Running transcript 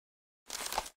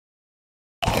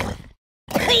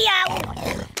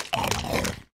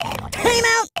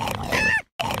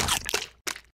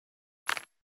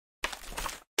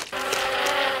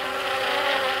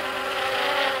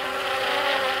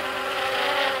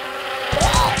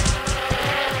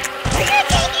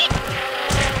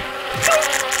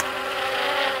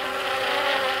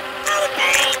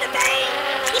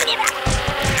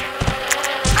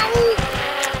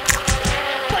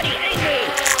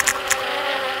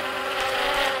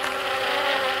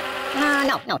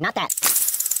no, not that.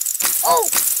 Oh!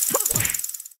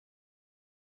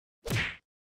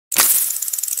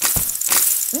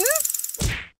 You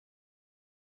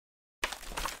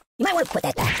might want to put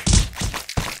that back.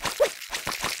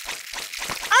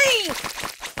 Aye!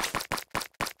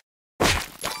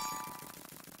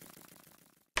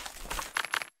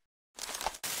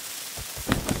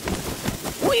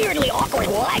 Weirdly awkward.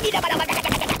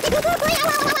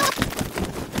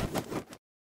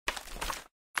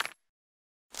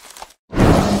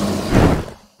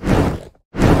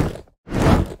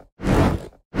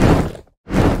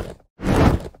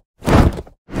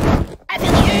 I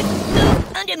feel the earth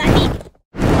move under my feet.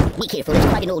 Be careful, it's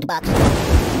quite an old box.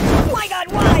 My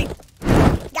God, why?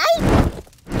 Guy?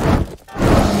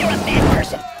 You're a bad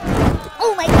person.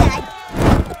 Oh my God.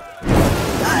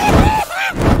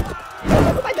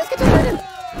 My biscuits are burning.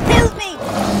 Help me!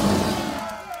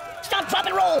 Stop, drop,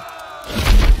 and roll.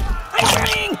 I'm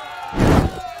burning!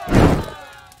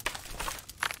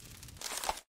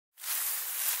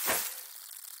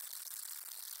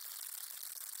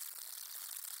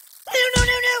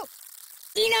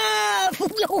 No!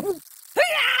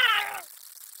 Enough!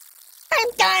 I'm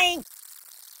dying!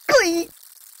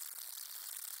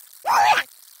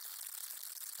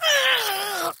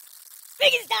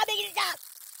 Make it stop!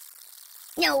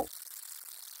 No!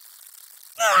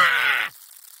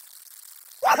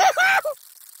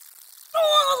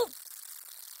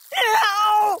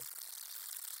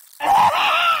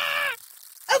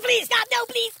 Oh, please stop! No,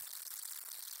 please!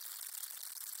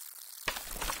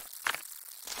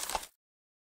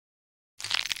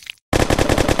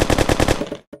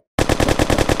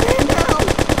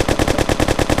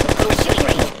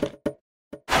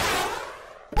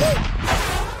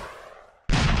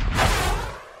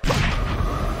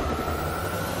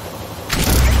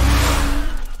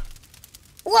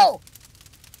 Whoa!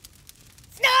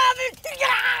 Stop it!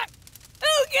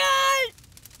 Oh God!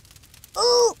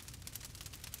 Ooh!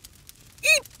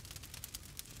 Eep!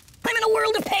 I'm in a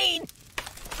world of pain!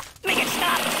 Make it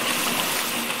stop!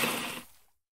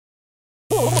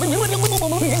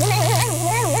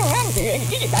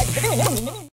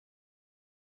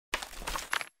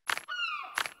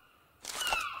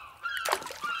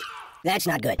 That's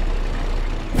not good.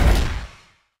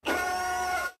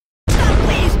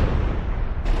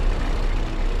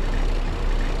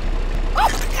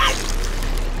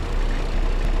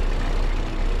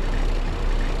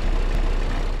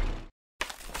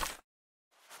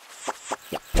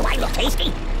 Do I look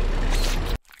tasty?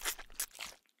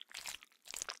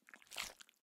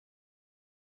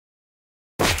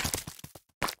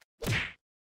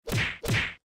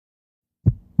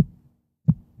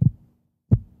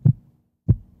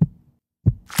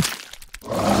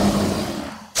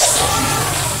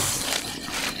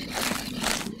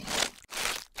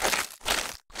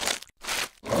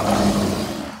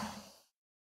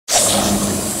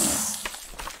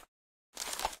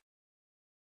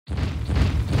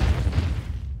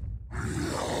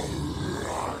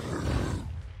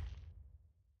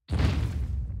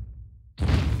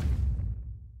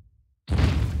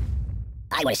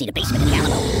 I want to see the basement of the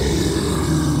Alamo.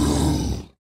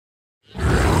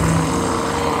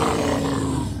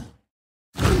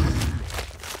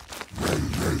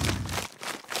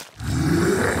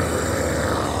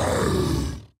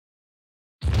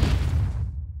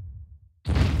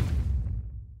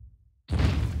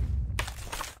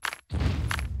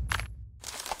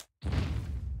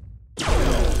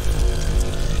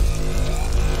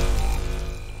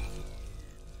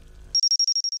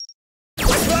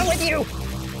 What's wrong with you?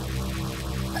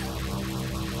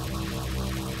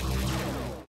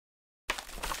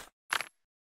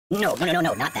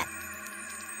 No, not that.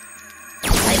 I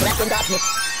have left in darkness.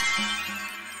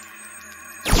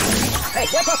 Hey,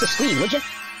 wipe off the screen, would you?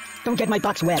 Don't get my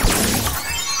box wet.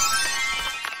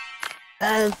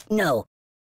 No.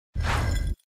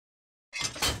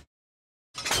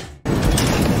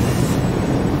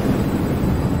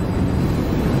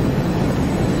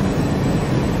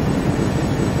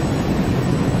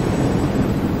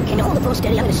 Can you hold the phone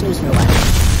steady? I'm gonna snooze for a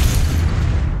while.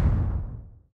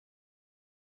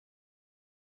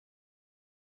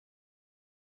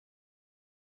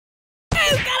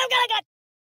 God.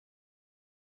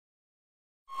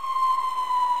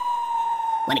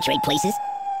 Want to trade places?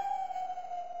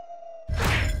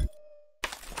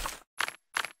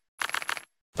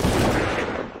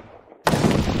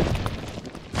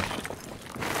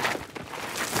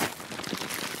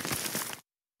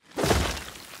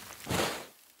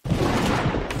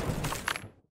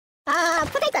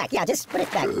 Put it back. Yeah, just put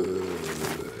it back.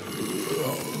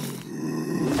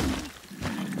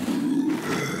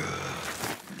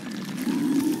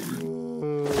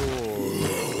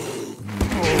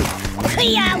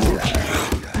 Hey-ya!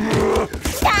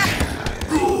 Stop!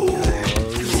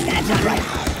 That's not right.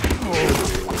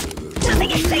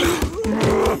 Nothing is safe.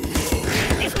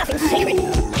 There's nothing sacred.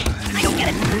 I don't get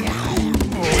it.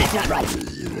 That's not right.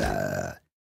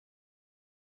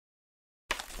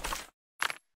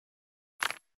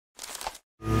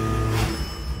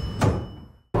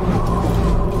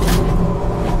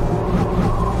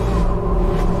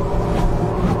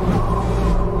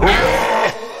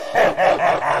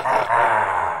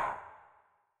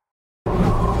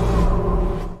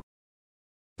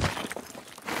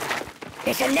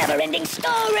 It's a never-ending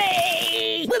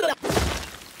story!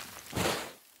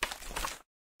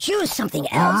 Choose something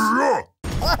else.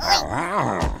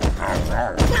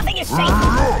 Nothing is safe.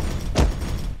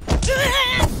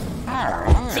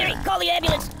 Siri, call the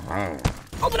ambulance.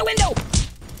 Open a window.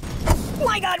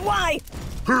 My God, why?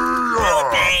 Oh,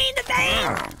 the pain, the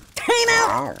pain. Time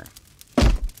out.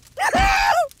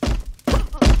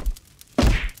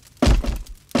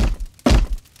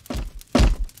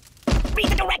 Read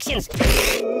the directions.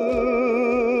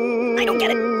 I don't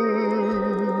get it.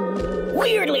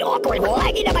 Weirdly awkward.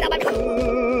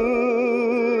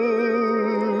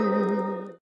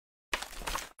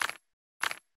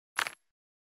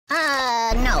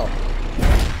 No.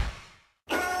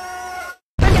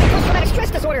 I'm getting post-traumatic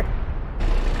stress disorder.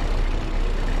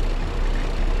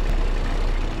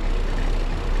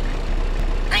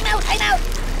 I'm out, I'm out.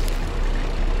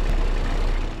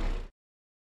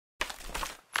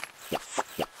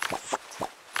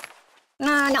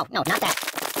 No, not that.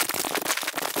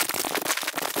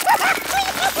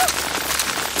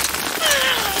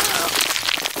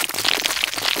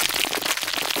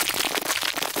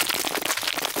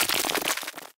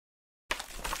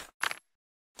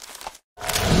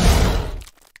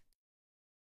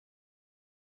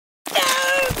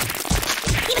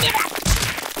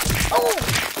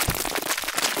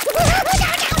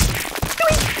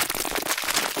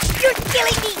 You're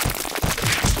killing me!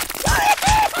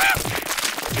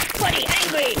 Funny,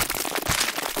 angry!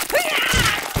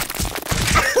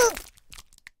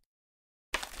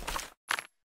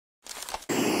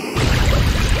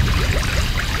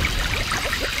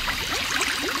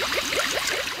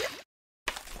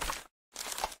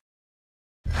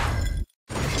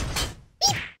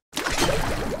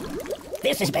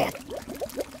 This is bad.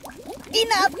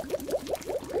 Enough!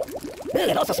 Ugh,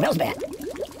 it also smells bad.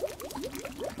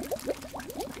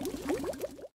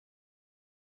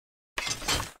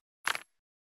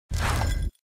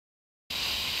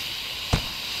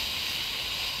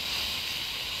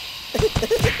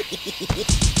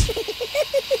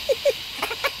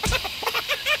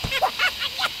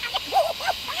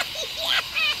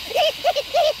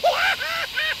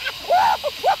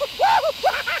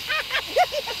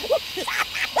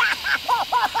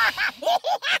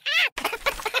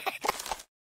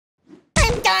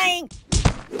 I'm dying!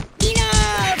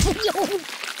 Enough!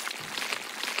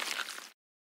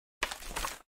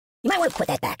 You might want to put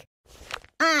that back.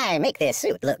 I make this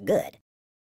suit look good.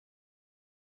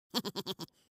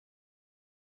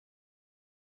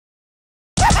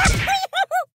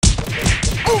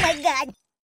 Oh my God!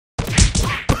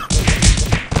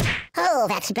 Oh,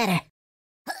 that's better.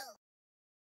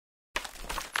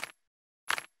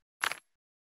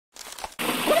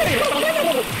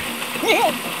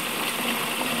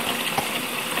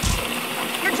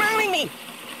 You're drowning me!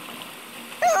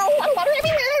 Oh, water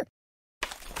everywhere!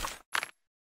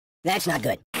 That's not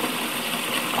good.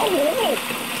 Oh,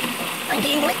 I'm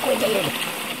being liquidated.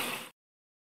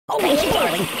 Oh, thank you,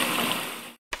 darling.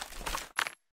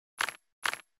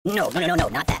 No,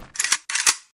 not that.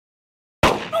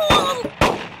 Oh!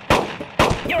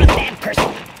 You're a bad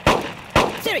person.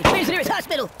 Siri, where's the nearest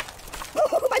hospital?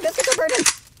 Oh, my biscuits are burning.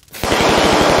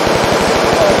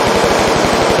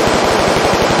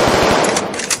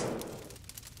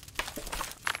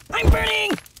 I'm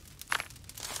burning!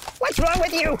 What's wrong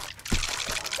with you?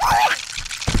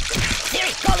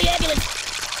 Siri, call the ambulance!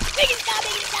 Make it stop,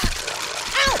 make it stop!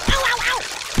 Ow, ow, ow, ow!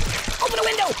 Open the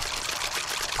window!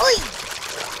 Oi!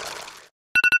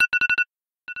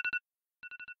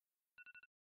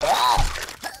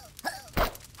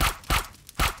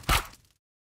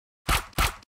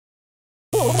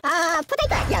 Put it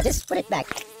back. Yeah, just put it back.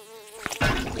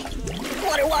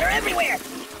 Water, water everywhere!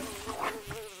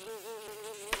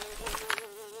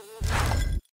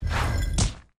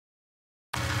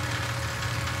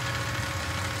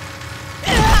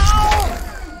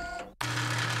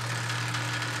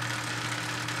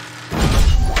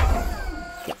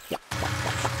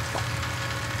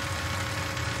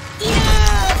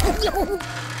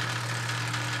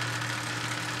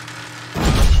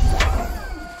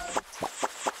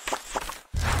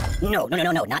 No, no, no,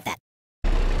 no, no, not that.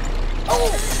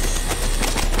 Oh!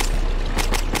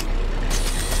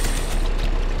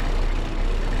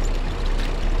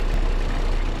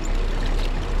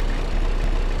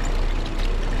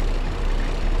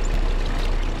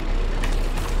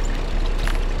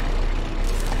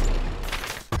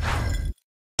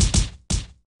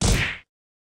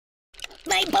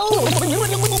 My bowl!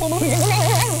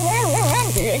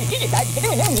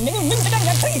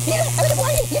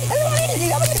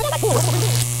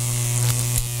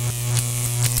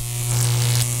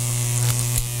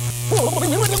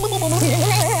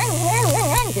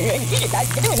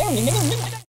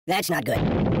 That's not good.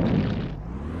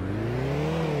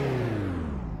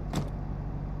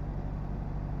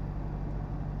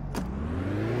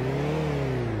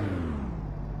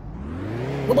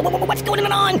 What's going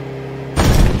on?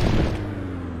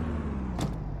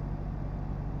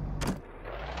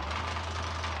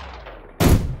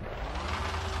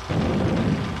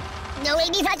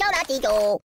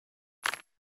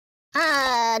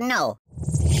 No.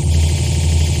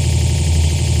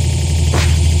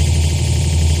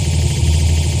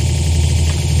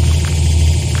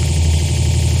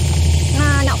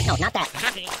 No, not that.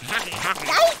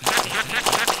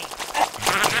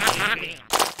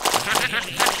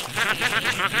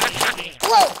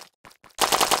 Whoa!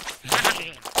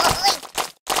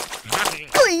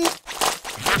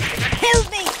 Help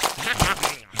me!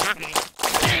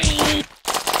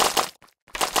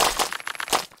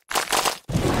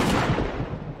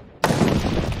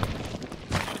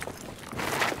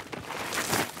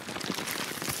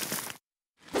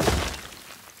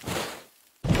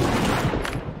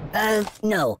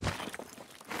 No.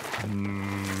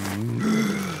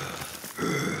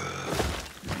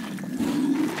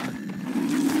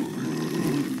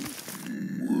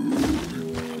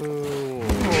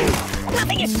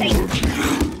 Nothing is safe!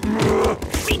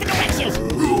 Read the directions!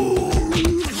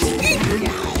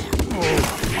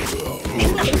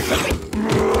 There's nothing secret!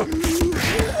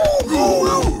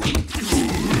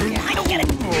 I don't get it!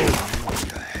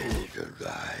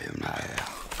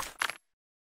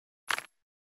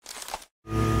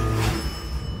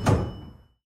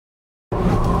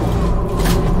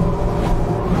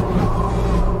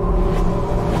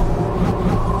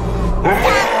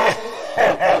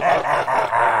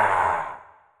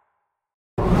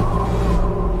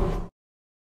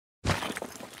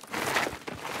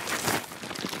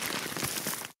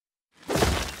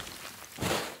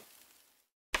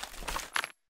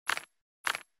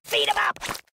 Feed him up!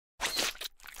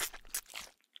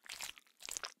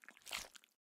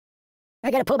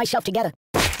 I gotta pull myself together.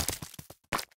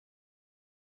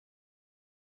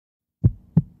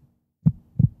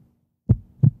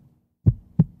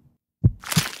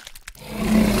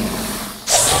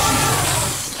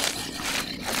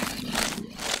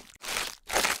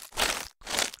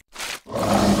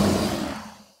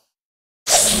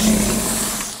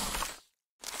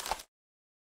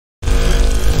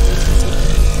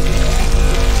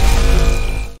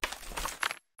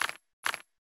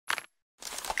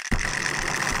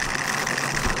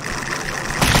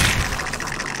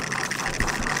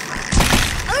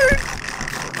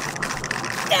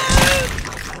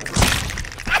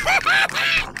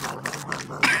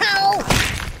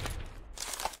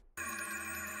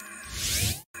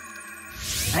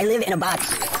 I live in a box.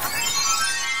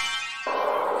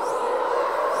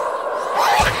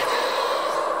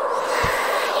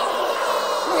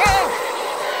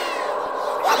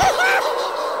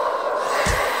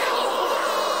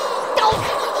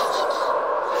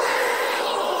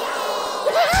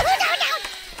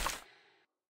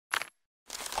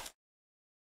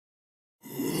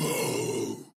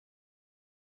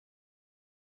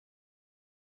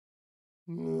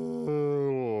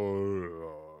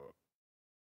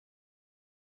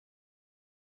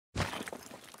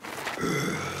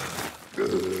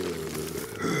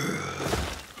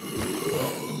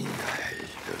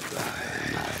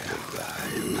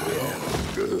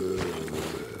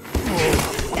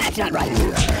 That's not right.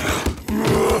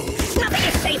 Nothing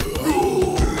is safe.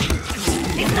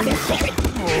 There's nothing secret.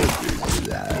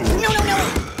 No, no, no.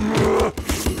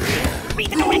 Read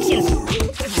the directions.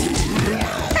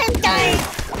 I'm dying.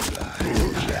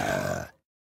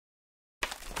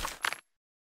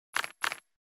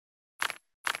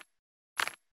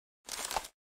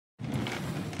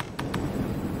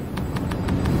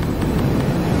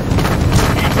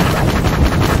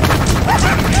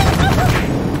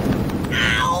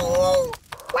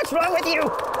 What's wrong with you?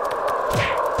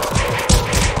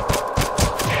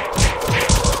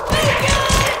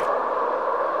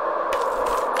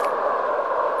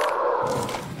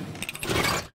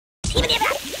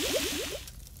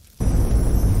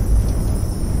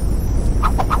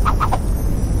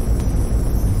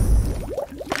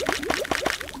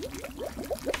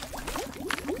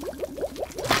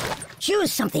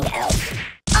 Choose something else.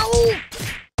 Oh!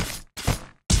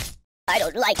 I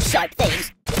don't like sharp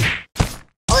things.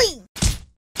 Oi!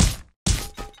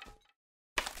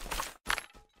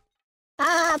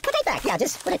 Put it back. Yeah,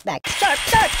 just put it back. Sharp,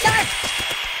 sharp, sharp!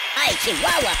 Ay,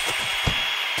 Chihuahua!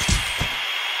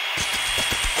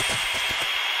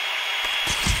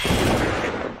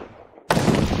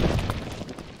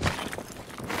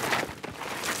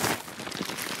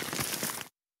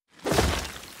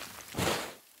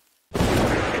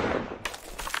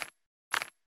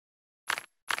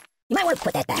 You might want to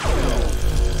put that back.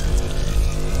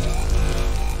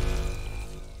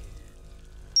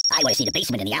 I want to see the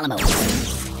basement in the Alamo.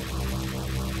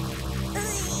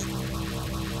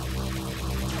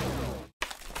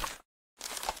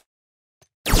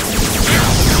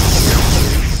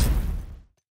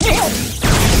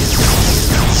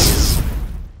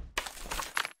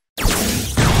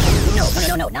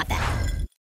 No, not that.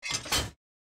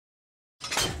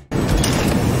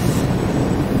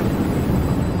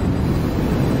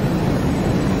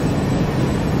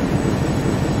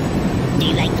 Do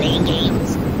you like playing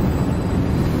games?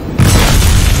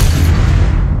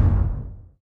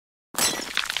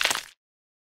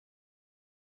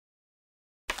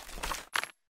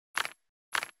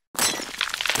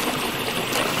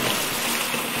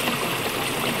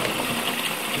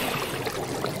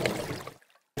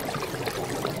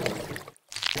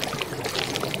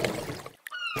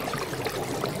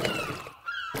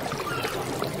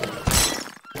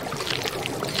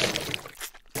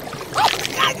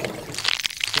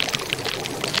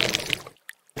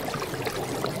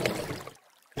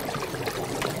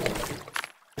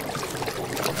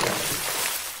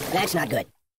 That's not good.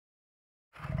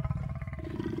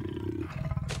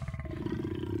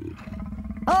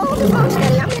 Oh, the phone's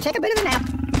steady. I'm gonna take a bit of a nap.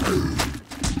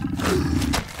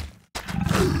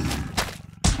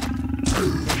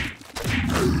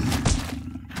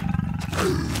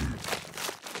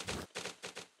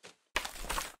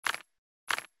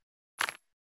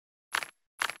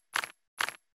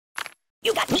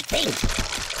 You got neat things.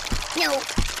 No.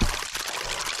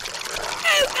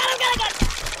 Oh, God.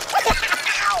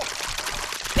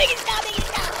 Biggie stop!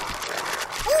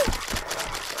 Ooh.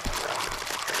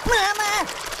 Mama!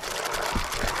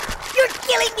 You're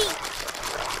killing me!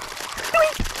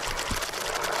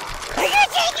 Are you gonna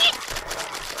take it?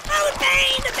 Oh,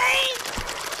 the pain!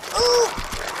 Ooh!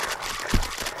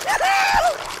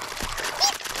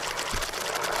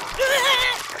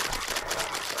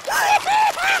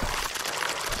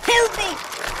 Help me!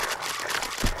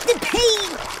 The pain!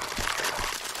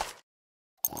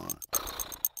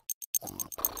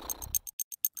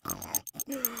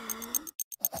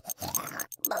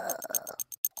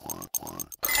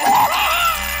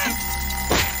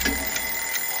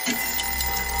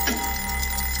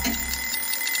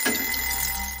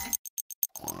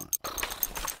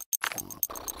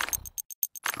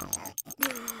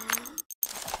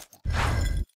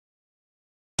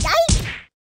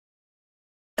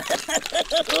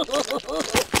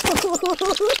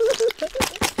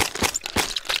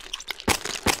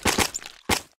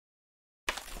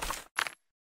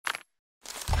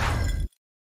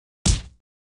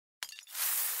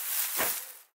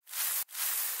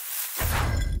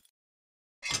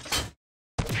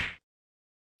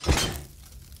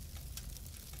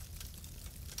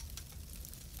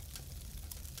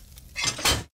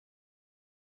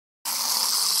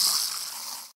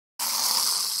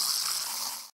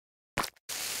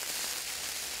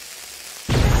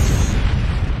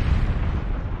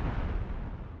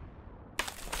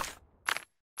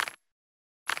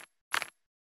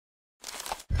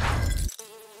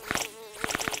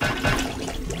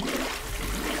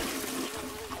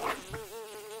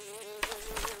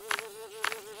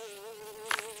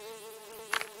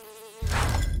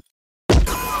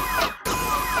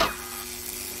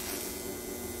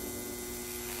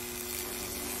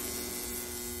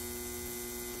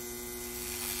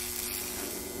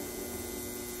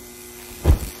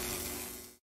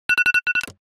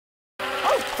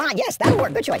 Fine, yes, that'll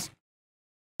work. Good choice.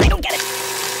 I don't get it.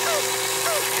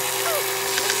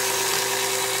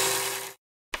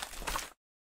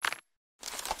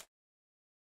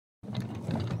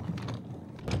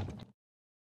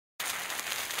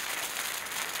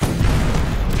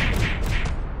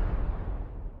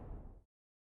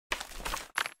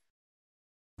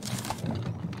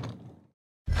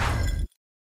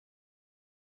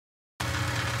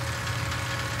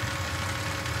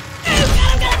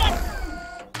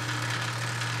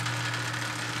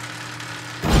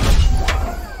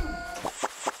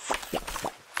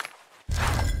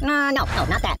 No,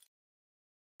 not that.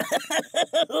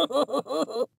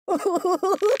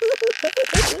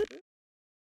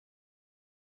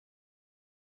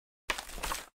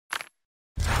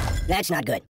 That's not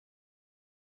good.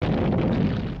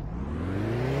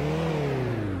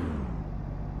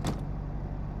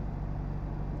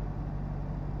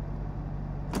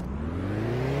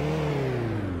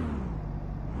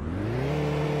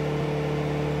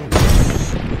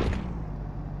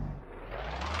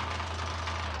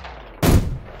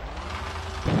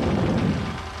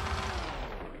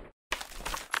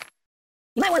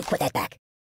 You might want to put that back.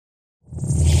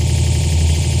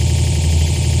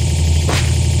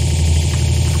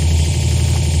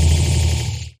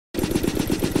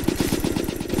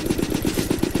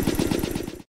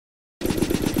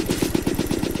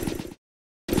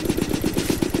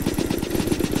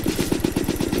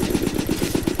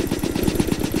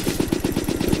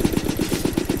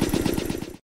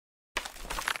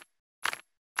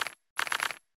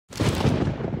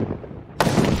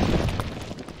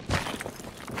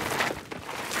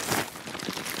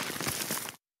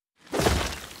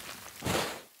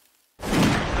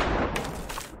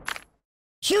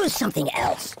 Choose something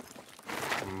else.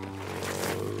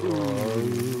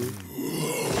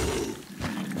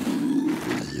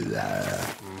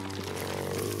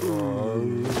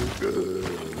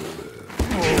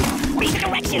 Read the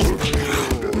directions.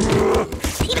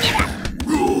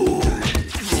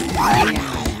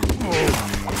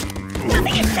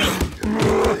 Nothing is safe.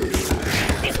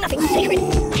 There's nothing sacred.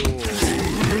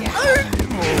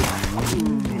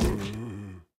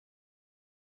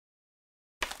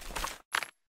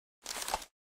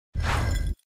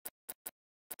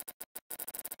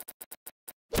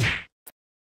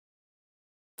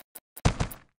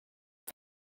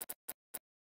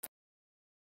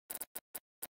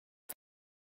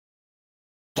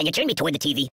 Can you turn me toward the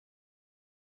TV?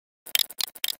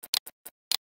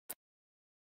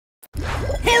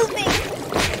 Help me!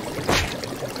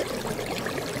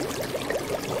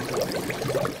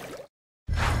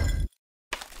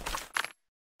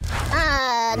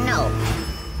 No.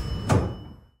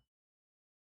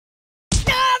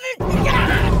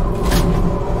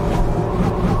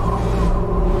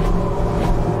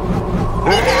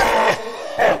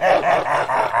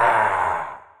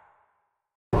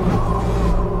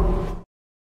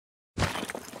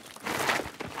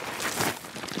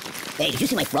 Hey, did you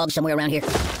see my frog somewhere around here?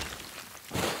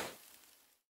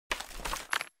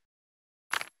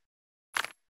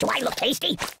 Do I look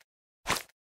tasty?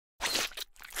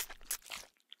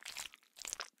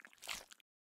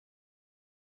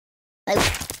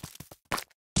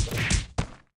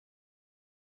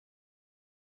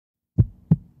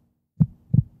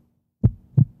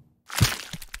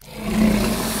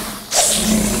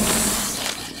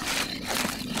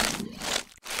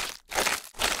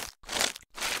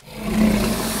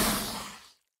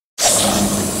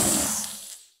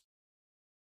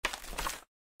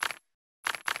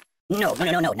 No,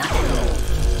 not that.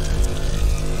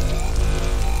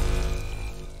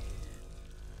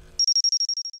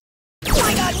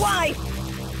 My God, why?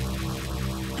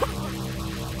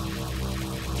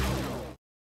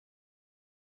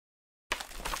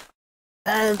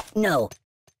 No.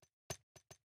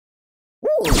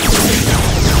 Ooh.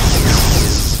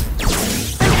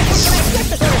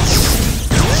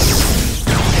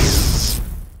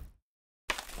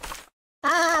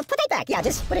 Put it back. Yeah,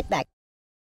 just put it back.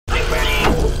 I'm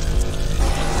burning!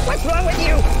 What's wrong with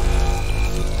you?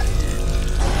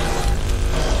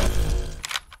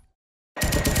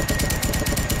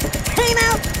 Came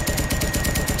out!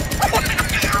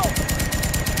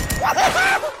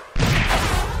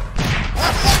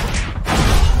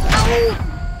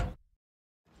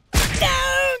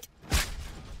 Don't!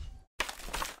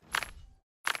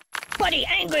 Buddy,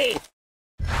 angry!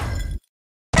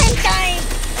 I'm dying!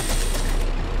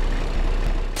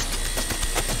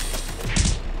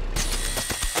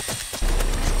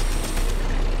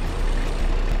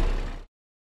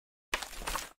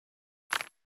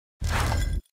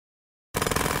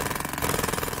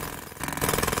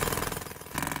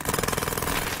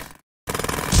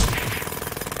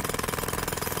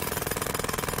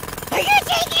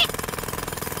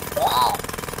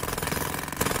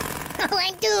 Oh,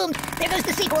 I'm doomed! There goes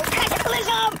the sequel,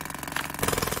 Cataclysm!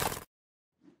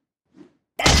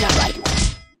 That's not right.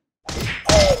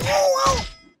 Oh!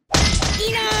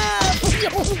 Enough!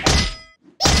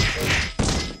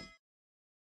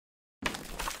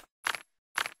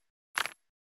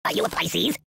 Are you a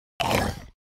Pisces?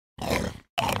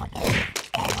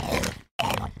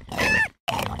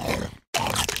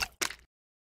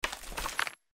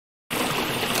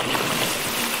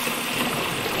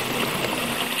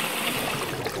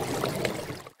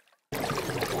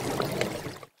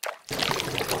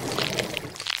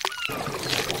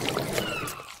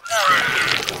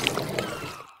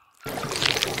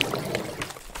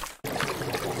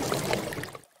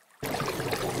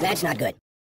 That's not good.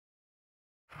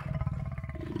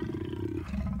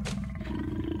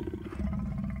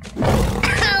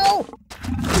 Ow!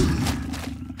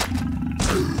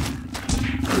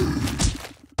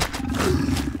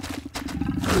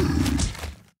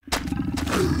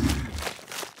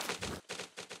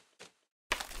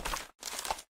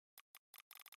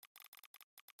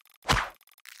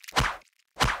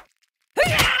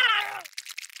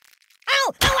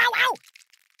 Ow! Ow, ow, ow!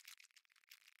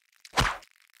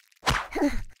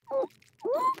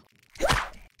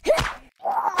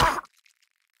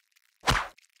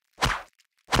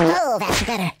 Oh, that's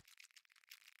better.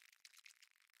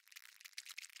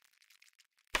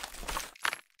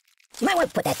 You might want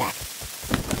to put that back.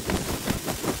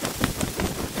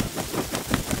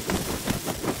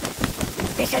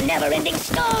 It's a never-ending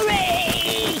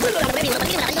story!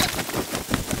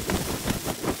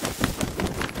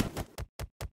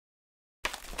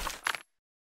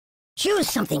 Choose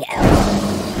something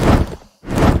else.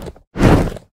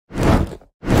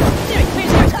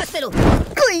 There's hospital!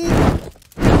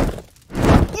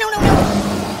 No, no, no!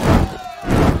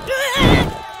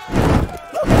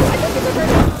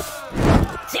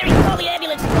 Siri, call the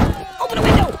ambulance! Open a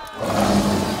window!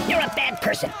 You're a bad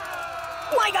person.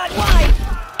 My God, why?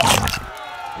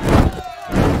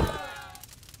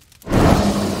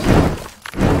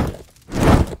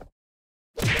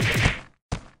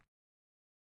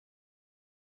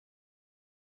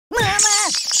 Mama!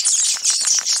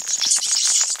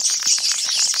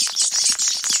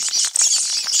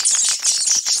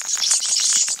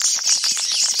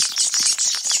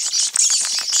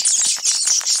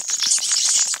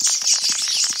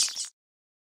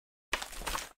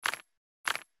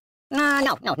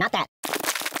 No, not that.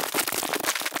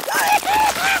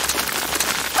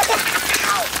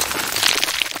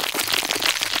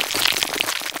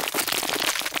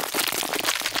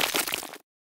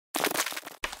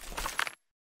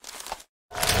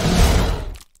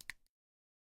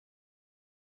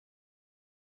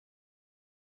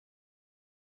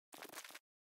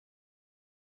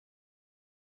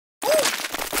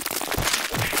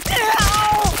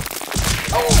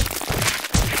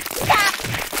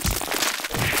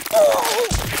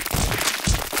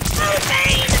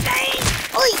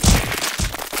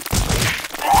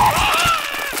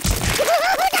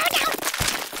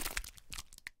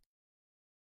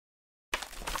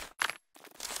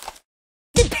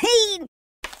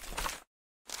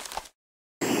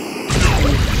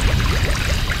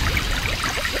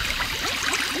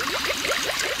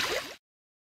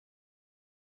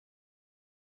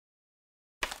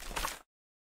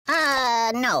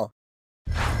 No.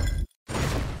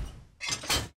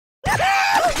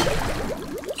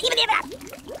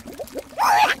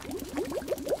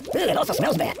 It also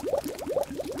smells bad.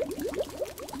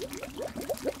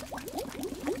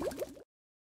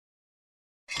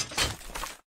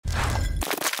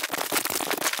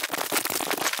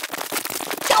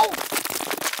 No!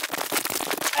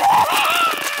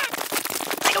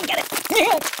 I don't get it.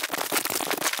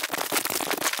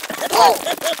 Oh!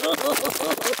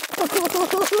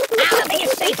 Ow, make it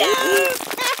stay down!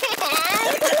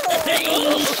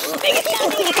 Make it down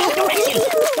in the wrong direction!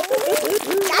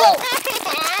 Oh!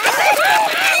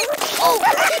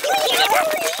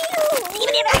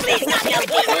 Please stop him!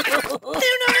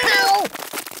 No!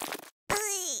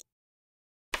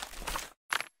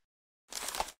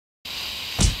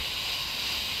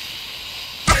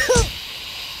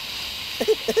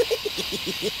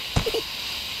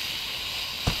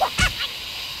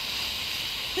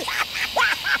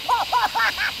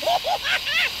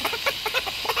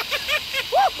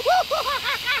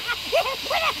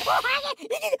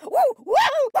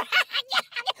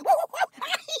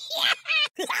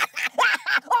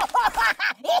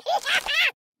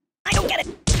 I don't get it.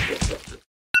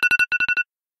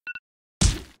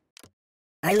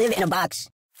 I live in a box.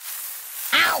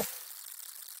 Ow!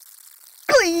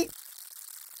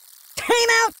 Time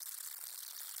out!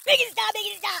 Make it stop! Make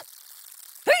it stop!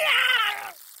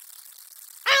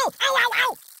 Ow! Ow! Ow!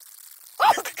 Ow!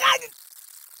 Oh God!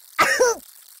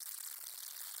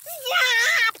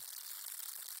 Stop!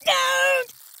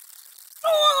 Don't!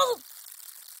 Oh!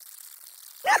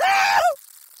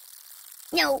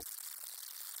 No!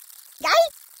 Guy?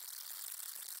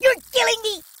 You're killing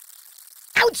me!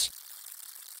 Ouch!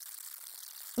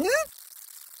 Hmm?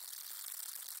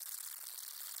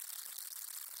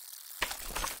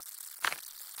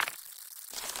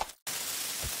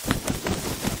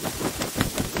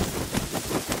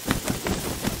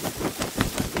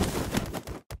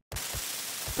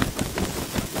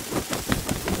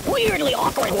 Weirdly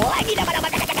awkward.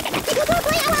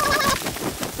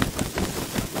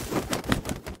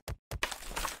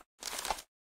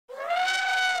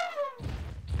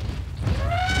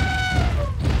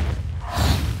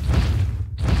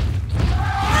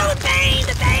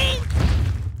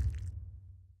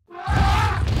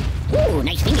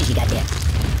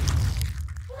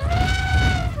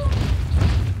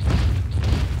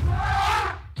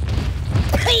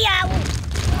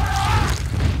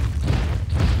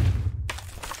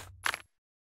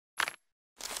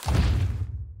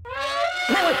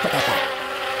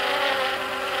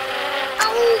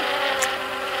 Oh!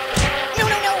 No,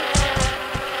 no, no!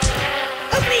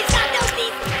 Oh, please, stop! No,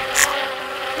 please!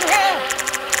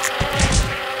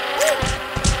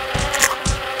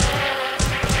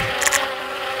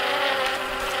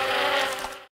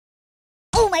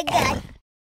 Oh my God!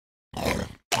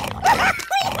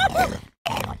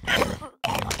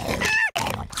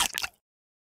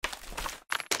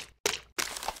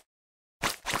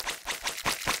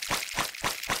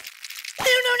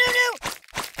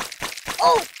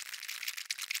 Oh!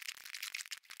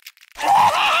 No!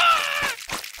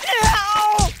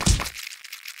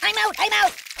 I'm out! I'm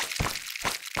out!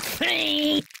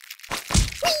 Whee!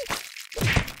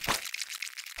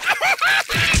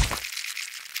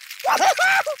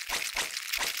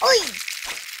 Oi!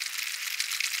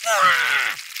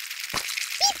 Ah!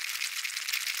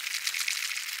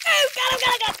 Oh,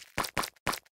 got him!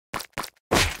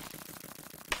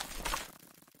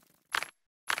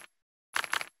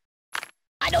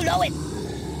 I don't know it!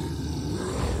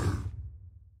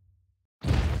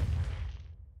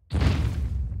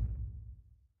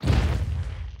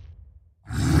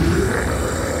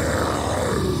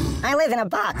 I live in a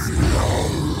box.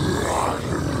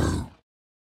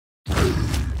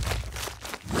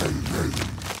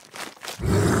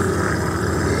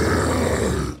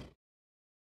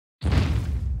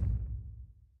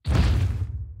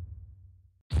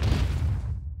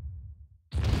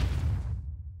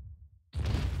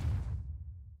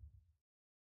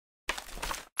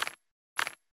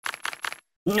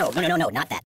 No, not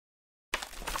that.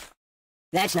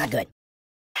 That's not good.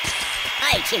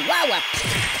 Hey, Chihuahua!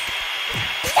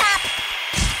 Stop!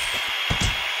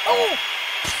 Oh!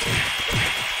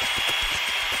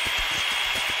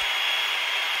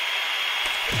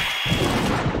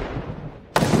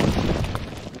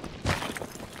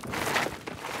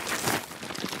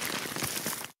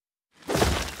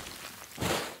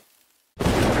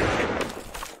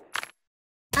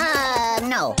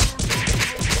 No.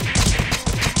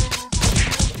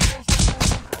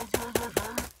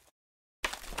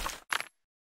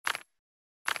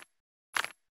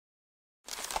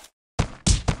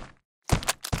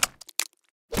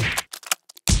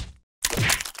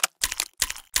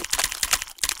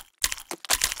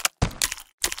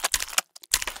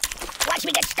 Watch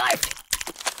me get scarfed!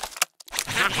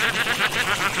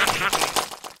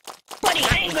 Buddy,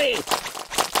 angry!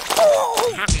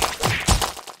 Oh!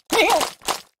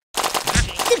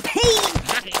 The pain!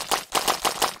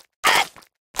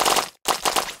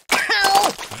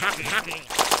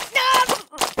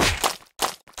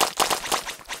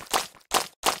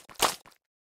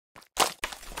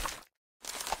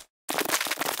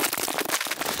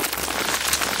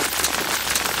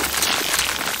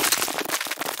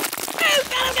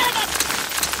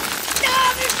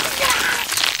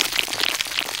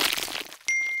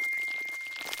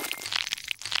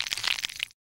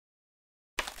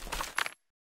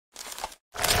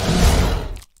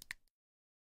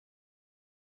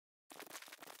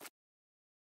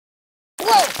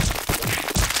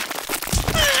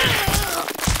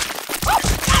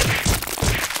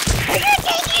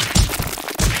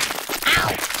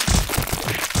 Ow!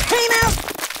 No!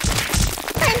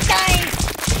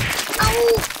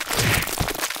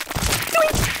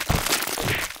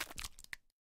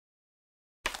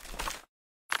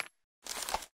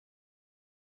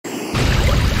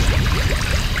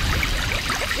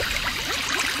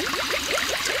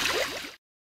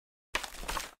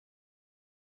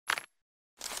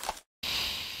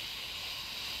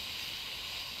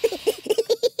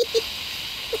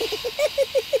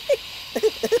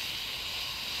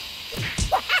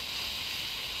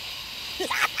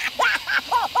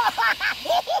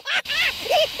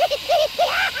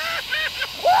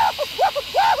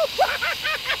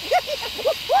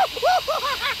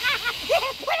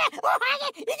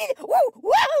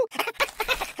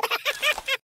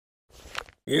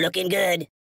 Looking good.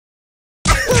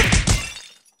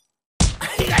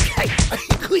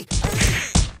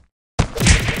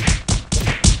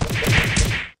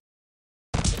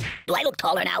 Do I look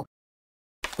taller now?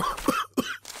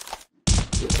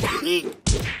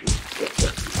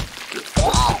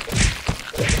 Oh!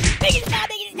 Make it stop!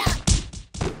 Make it stop!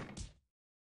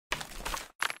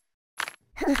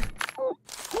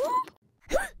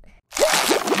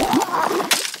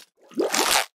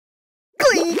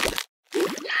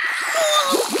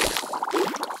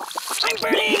 I'm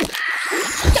burning!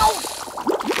 Don't!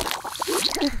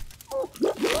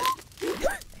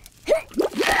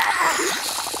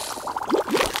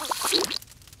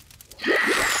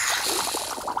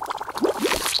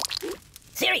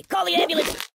 Siri, call the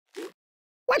ambulance!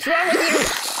 What's wrong with you?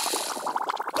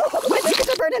 Oh, I think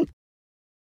it's a burden!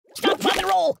 Stop, pop, and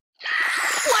roll! hole!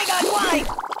 My God, why?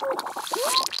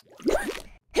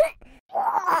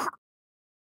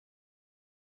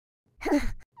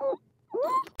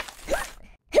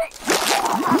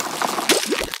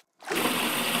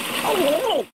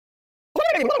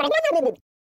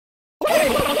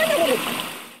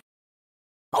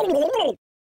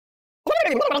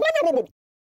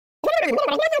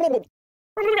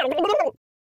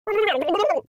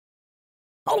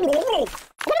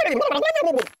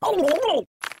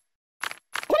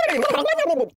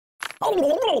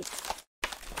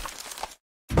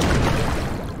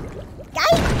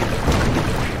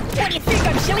 What do you think?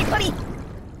 I'm silly, buddy?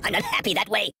 I'm not happy that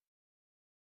way.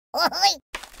 Oh,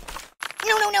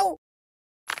 no, no, no.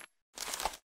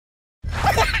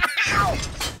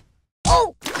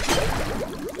 Oh!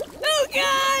 Oh,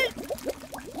 God!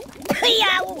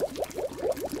 Yow!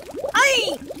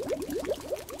 Ay!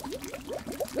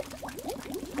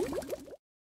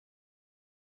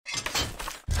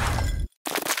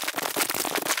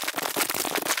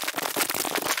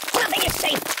 Nothing is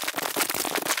safe.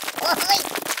 Oh,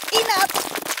 enough!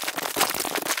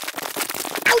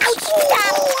 Ouch!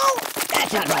 Ow!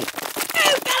 That's not right.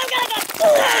 Oh,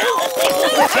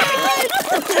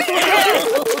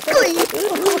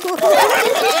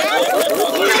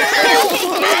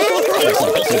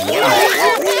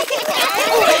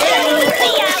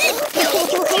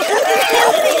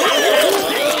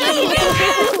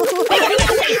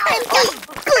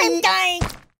 I'm dying.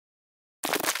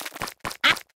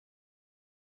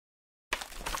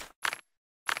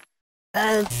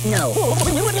 No.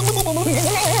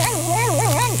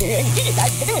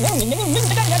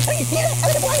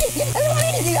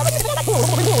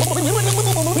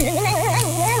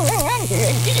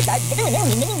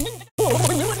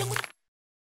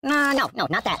 No,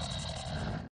 not that.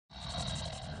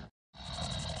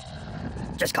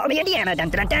 Just call me Indiana. Dun,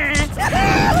 dun, dun, dun.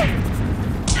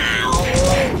 Ow!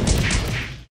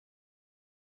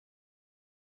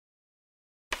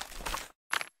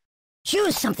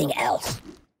 Choose something else.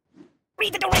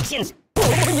 Read the directions. I'm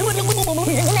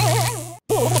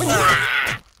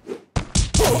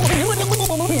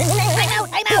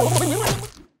out.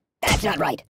 That's not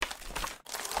right.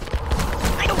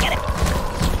 I don't get it.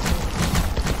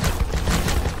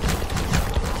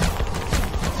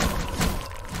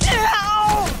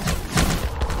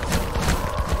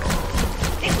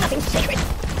 There's nothing sacred.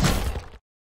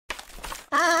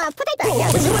 Put it back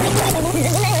down.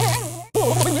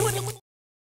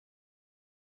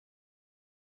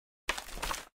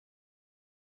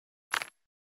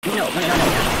 No.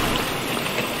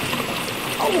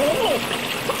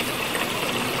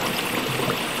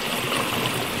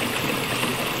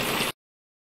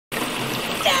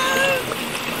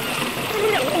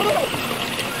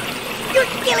 You're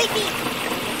killing me!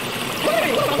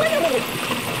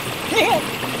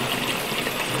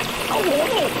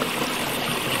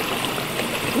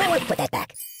 Might want to put that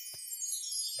back.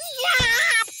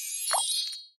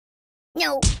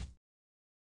 No.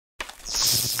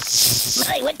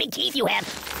 My, what big teeth you have!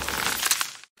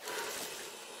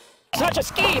 Such a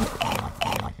scheme!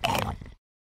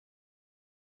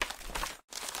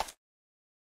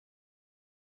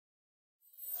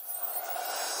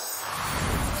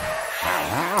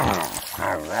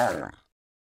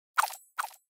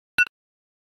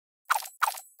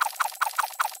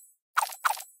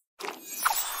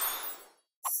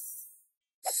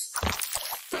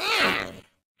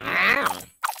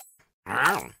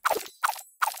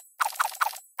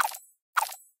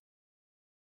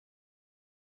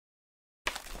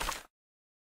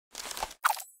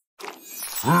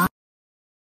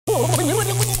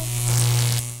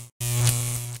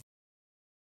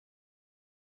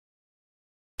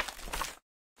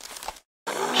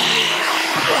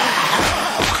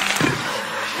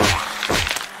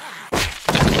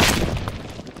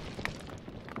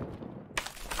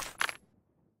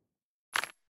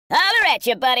 Holler at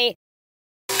you, buddy.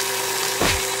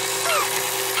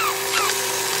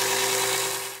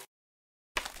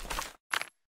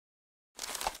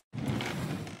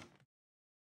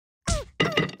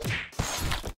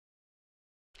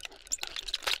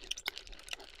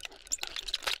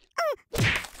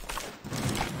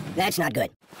 That's not good.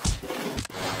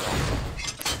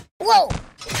 Whoa!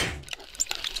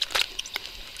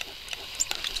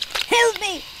 Help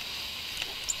me!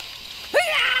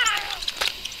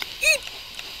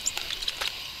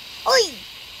 Oi!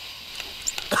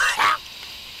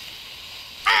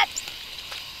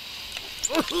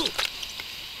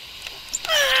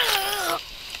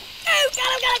 Oh,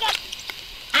 God!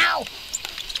 Ow!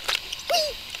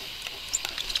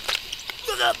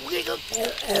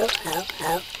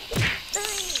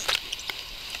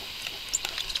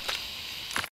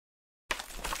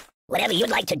 Whatever you'd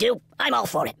like to do, I'm all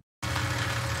for it.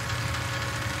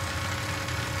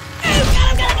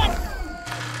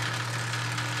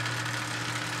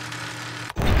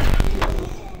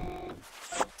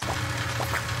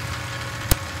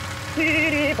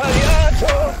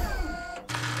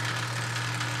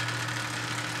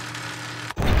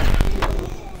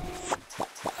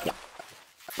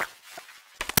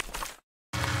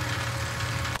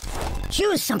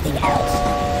 Choose something else.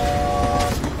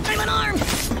 I'm unarmed!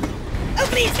 Oh,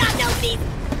 please, God, no, please!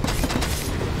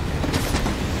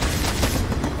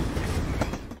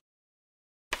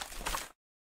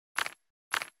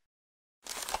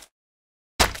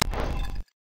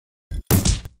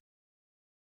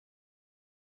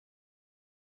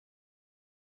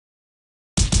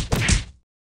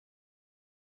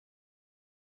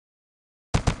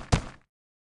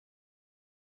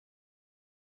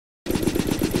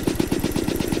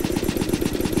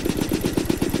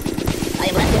 I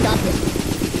am left in darkness.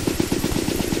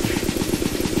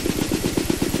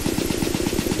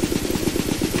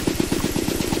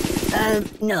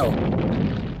 No.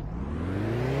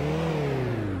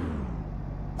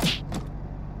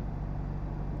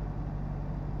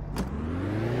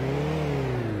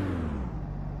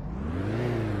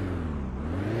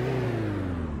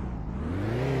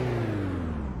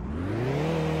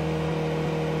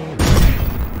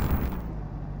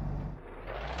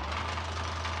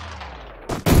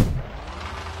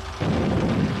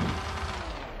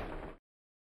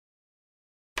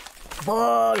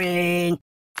 Boring.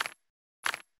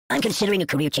 I'm considering a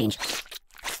career change.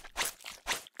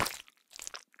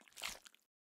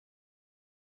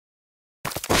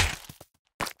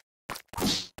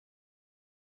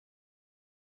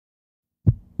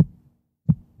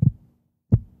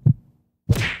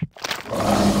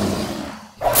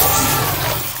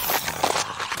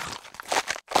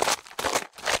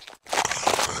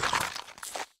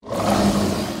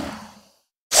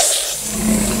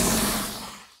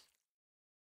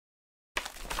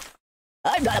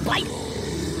 I've got a bite.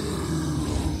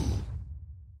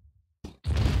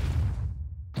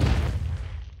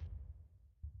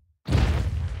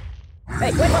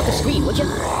 Hey, wipe off the screen, would you?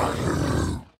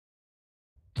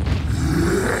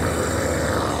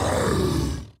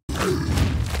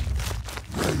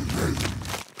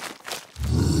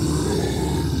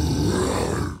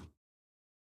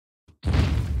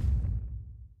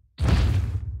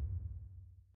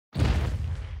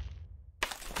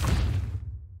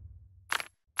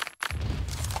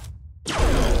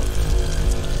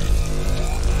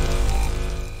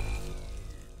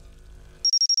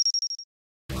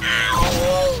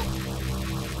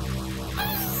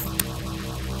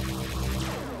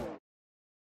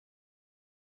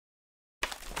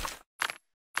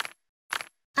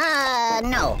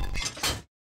 No.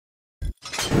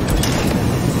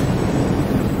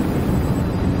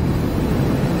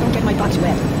 Don't get my box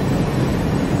wet.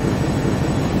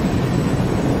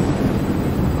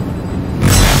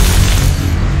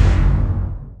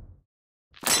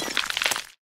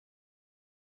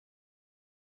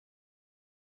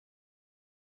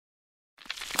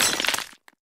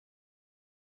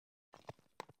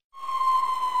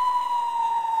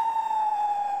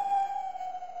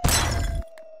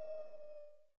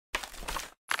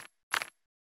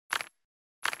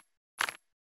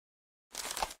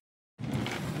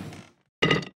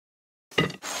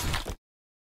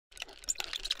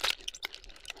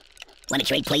 Want to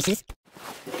trade places?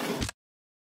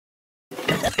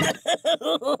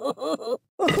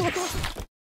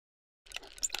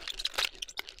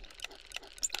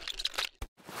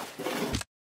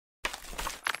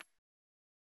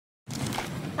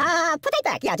 Put it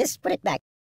back. Yeah, just put it back.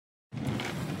 No,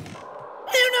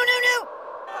 no, no, no!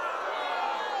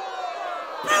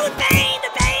 Oh, the pain, the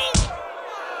pain!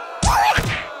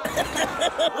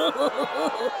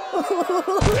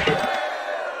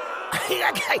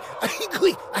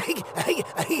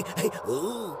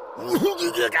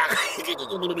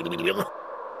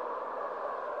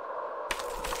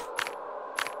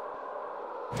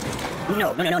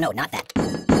 No, no, no, no, no, not that.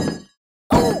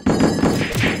 Oh!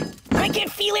 I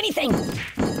can't feel anything!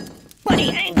 Buddy,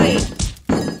 angry!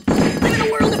 I'm in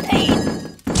a world of pain!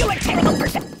 You're a terrible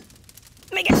person!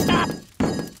 Make it stop!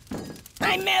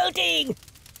 I'm melting!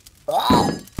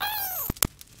 Oh!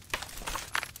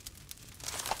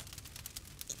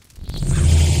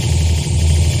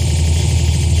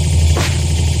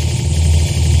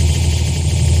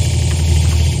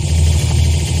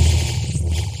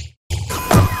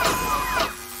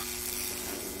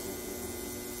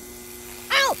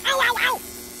 Ow! Ow, ow, ow!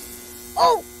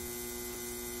 Oh!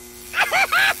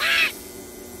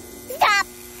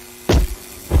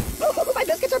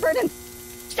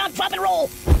 enough drop and roll.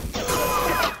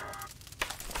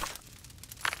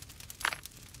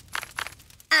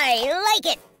 I like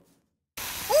it.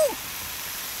 Ooh.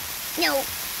 No.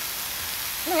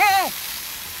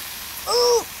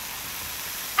 Ooh.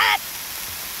 Ah.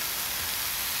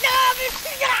 No.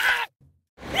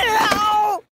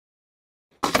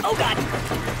 Oh, God.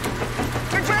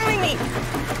 You're drowning me.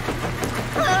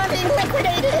 I'm being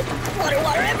liquidated.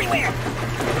 Water everywhere.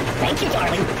 Thank you,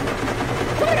 darling.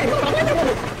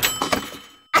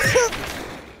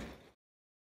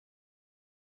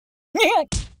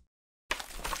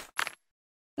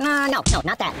 No,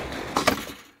 not that.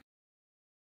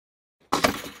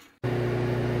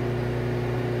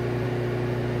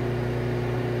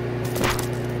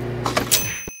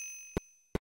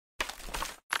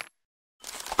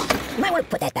 You might want to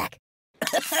put that back.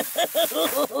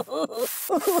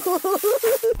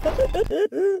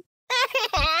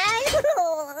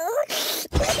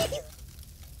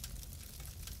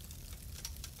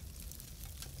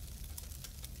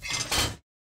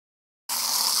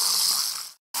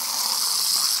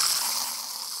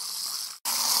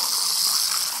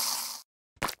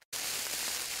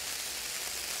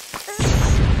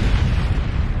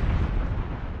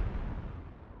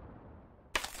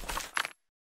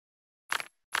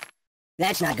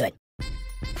 That's not good.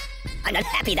 I'm not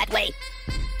happy that way.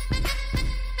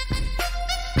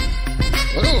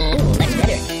 Ooh, that's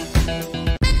better.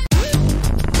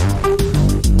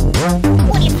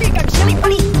 What do you think, I'm silly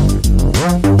putty?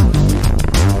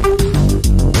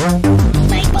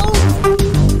 My bones!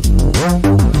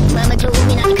 Mama told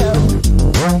me not to go.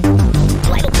 So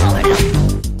I will call her now.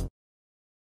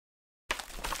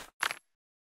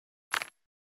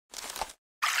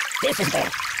 This is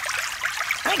bad.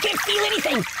 I can't feel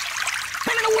anything.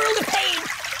 I'm in a world of pain.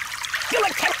 You're a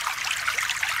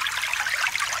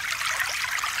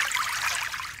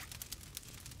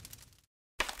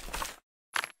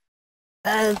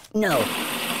no.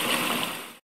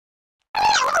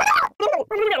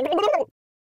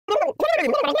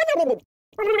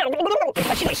 It's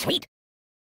actually sweet.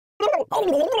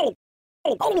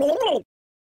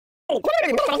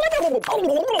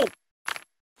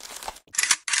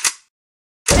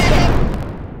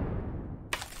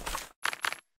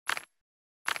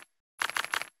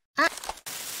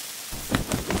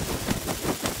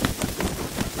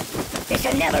 It's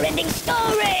a never-ending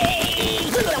story!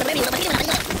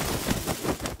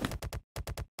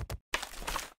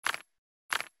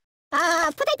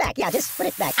 Put it back. Yeah, just put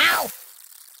it back. Ow!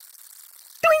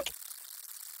 Doink!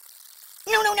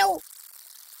 No.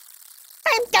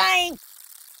 I'm dying!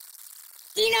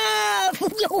 Enough!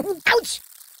 Ouch!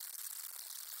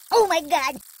 Oh my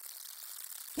God!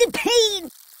 The pain!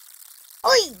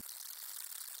 Oi!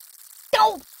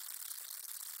 No!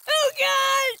 Oh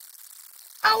God!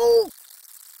 Oh!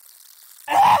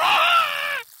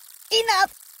 Ah!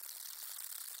 Enough!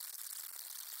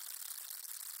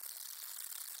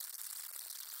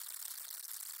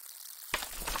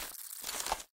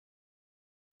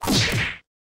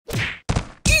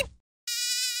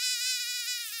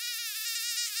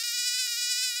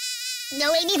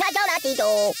 No, Amy,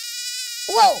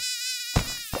 whoa!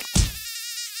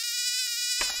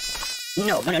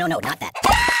 No, not that.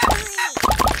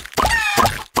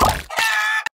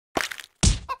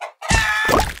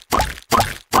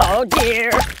 Oh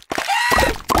dear!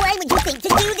 Why would you think to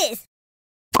do this?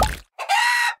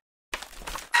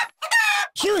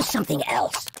 Choose something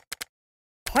else.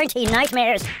 20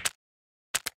 nightmares.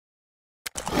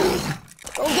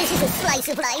 Oh, this is a slice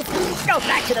of life. Go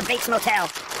back to the Bates Motel.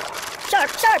 Sharp!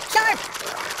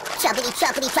 Choppity,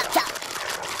 chop, chop.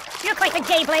 You're quite the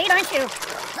gay blade, aren't you?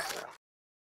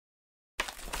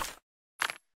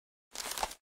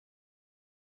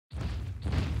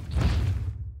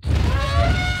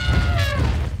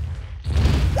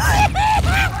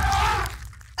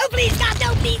 Oh, please, God,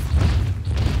 no, please!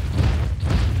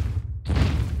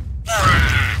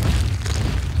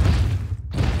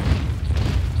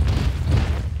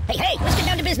 Hey, let's get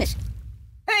down to business.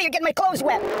 Hey, you're getting my clothes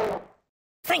wet.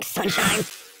 Thanks, sunshine.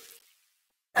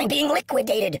 I'm being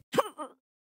liquidated.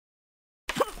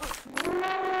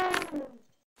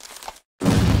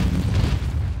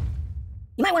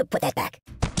 You might want to put that back.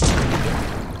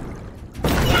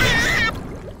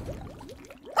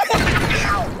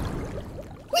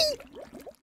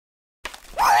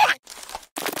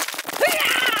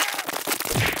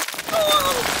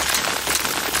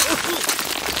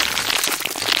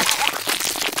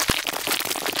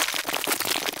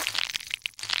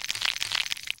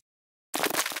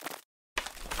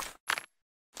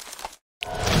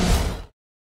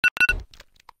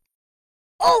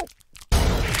 Oh!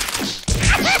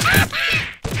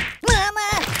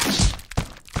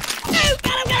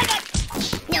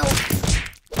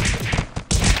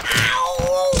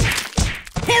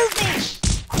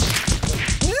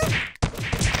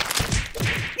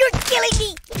 killing me!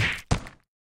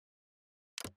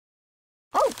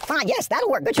 Oh, fine, yes, that'll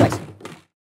work. Good choice.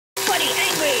 Buddy,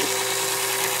 angry!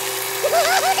 No, no!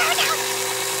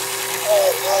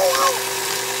 Oh, oh, oh!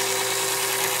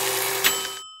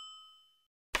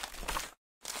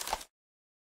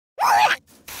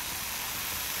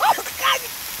 Oh, God!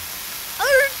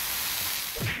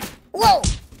 Whoa!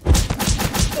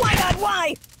 My God,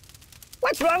 why?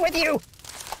 What's wrong with you?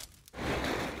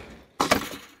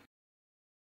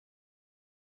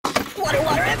 Water,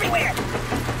 water everywhere!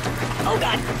 Oh,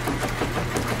 God!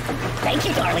 Thank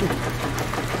you, darling.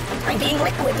 I'm being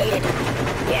liquidated.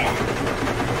 Yeah.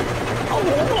 Oh!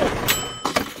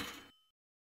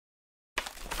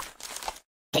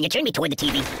 Can you turn me toward the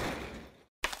TV?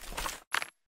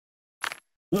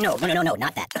 No, no, no, no, no,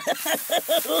 not that.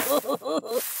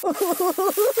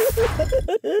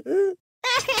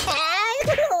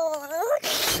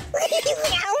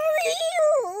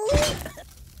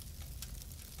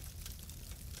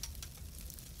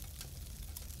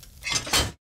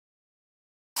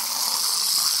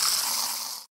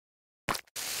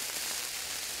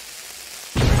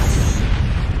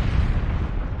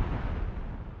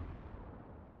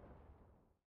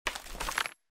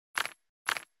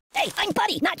 Hey, I'm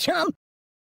Buddy, not Chum.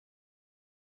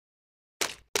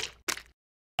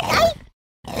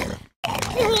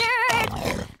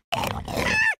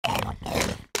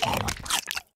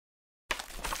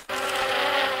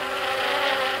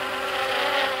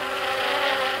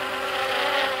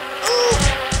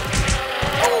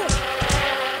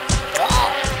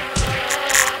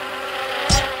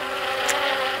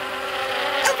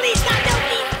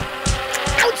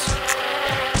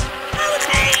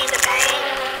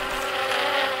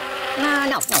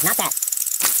 No, not that.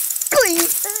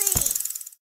 Please.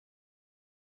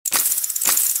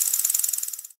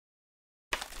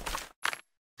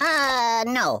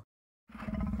 No.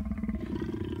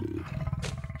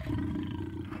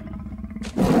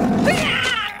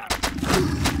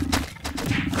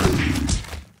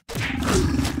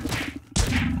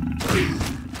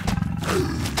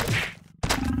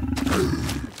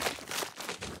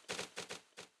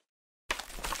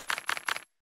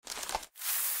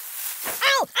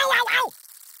 Ow! Ow, ow, ow!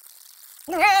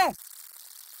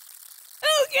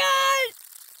 Oh, God!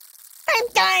 I'm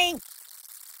dying!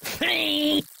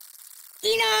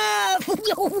 Enough!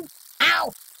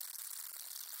 Ow!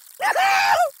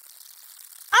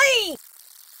 Ay!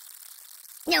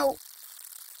 No.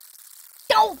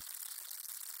 Don't!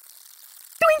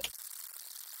 Doink!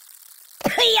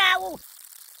 Ow!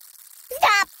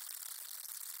 Stop!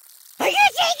 I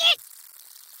can't take it!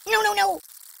 No, no, no!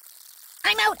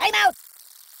 I'm out! I'm out!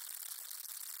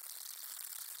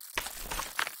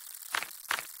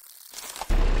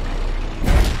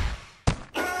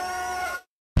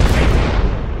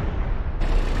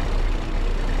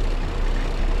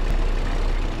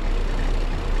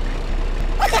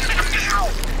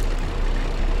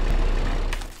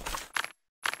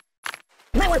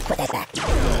 Might want to put that back.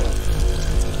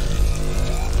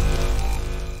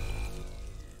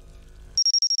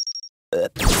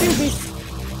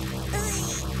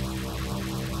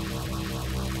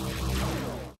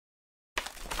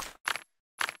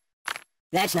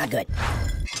 That's not good.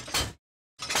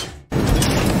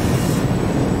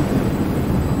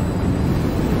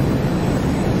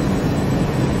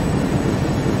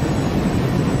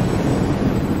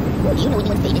 Oh, do you know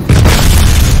anyone's favorite?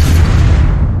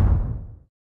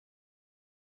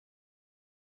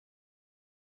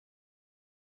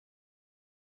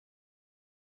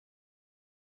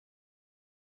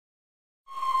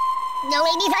 No,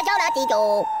 Amy's not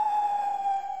Donatito.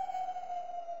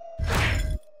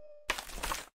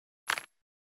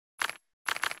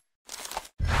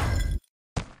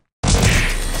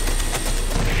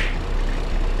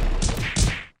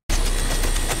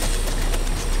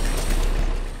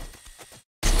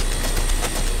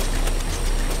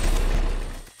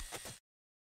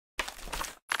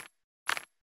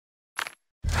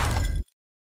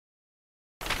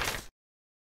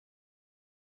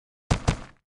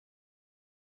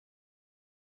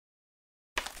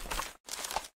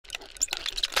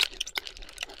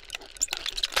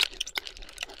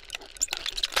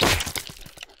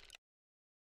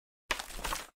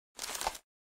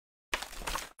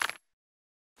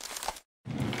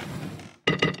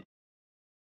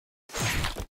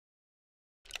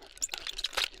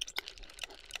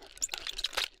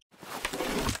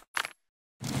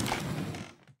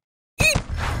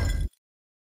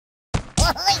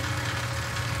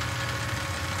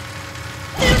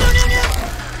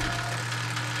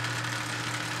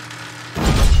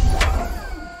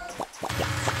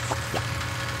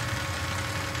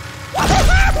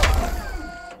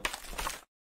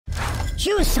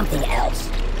 Choose something else.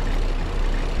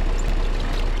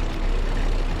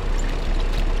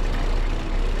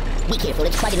 Be careful,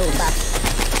 it's quite an old box.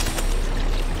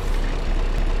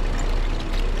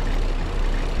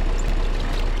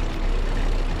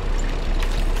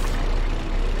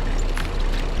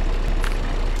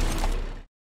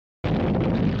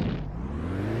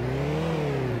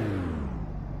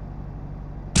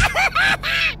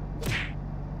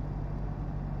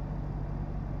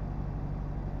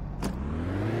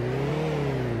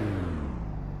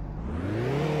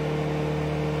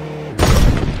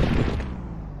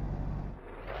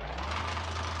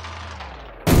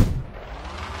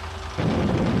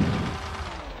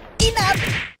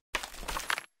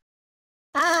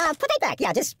 Put it back.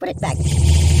 Yeah, just put it back.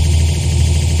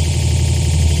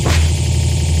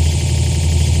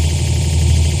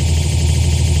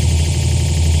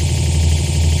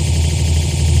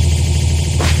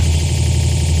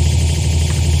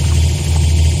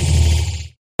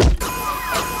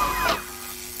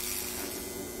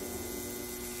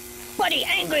 Buddy,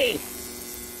 angry!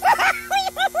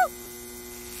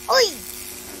 Oi!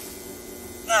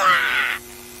 Ah!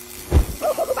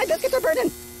 Oh, my biscuits are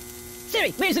burning!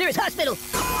 Siri, where's the nearest hospital?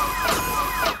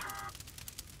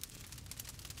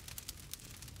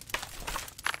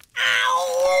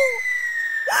 Ow!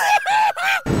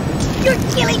 You're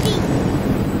killing me!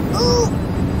 Ooh!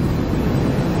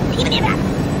 Give me that!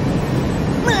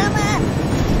 Mama!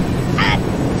 Ah!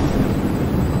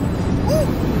 Ooh!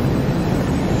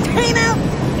 Time out!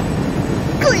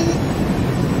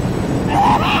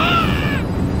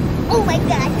 Oh my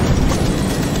god!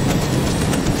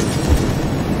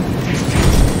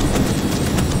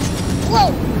 Whoa!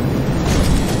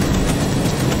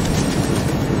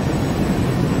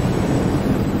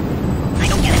 I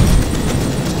don't get it.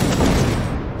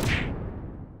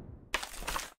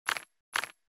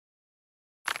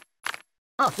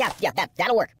 Oh, yeah,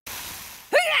 that'll work.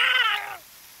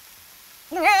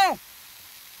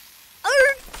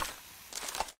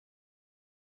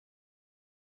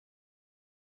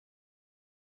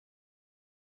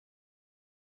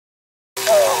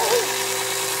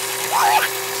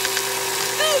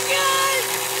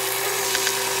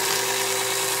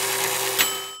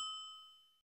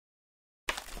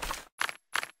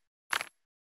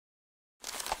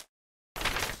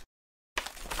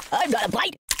 I've got a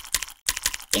bite.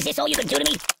 Is this all you can do to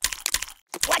me?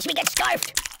 Watch me get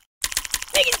scarfed.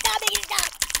 Make it stop, make it stop.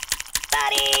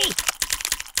 Buddy!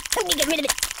 Help me get rid of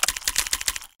it.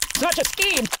 Such a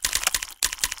scheme.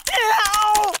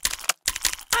 Ow!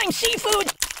 I'm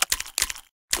seafood.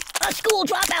 A school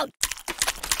dropout.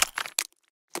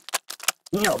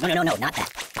 No, not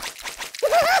that.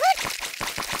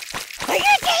 Are you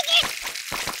taking it?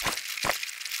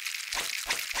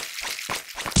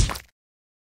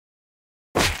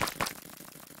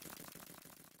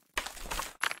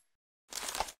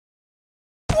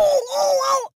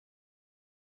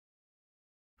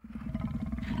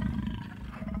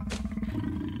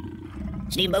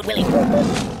 Steamboat Willie.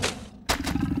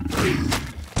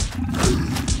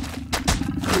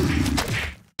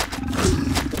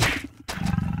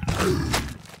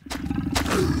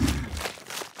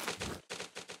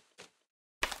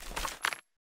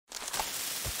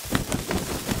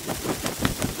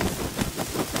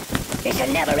 It's a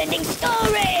never-ending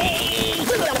story!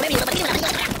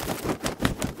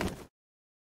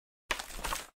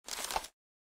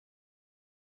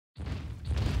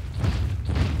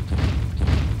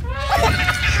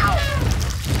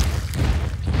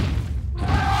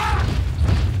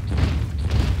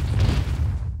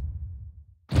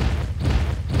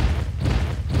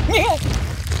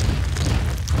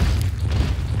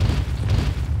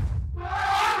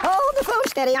 Hold the phone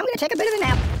steady. I'm gonna take a bit of a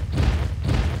nap.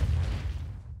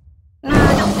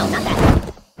 No, not that.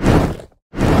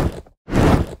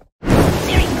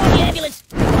 Siri, call the ambulance.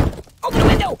 Open the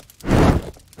window.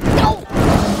 No.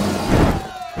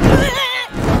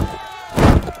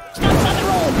 Stop and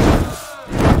roll.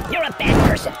 You're a bad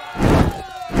person.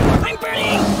 I'm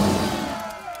burning.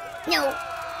 No.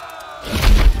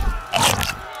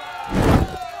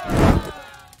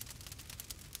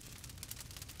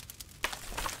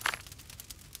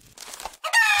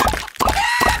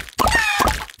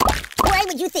 Why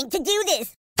would you think to do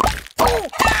this? Oh!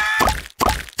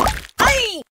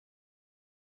 Aye!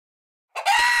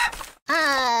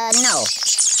 No.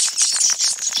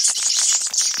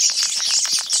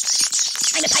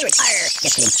 I'm a pirate. Arr!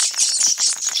 Just kidding.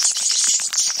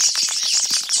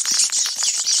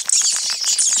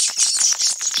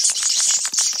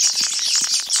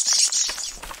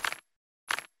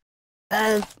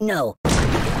 No.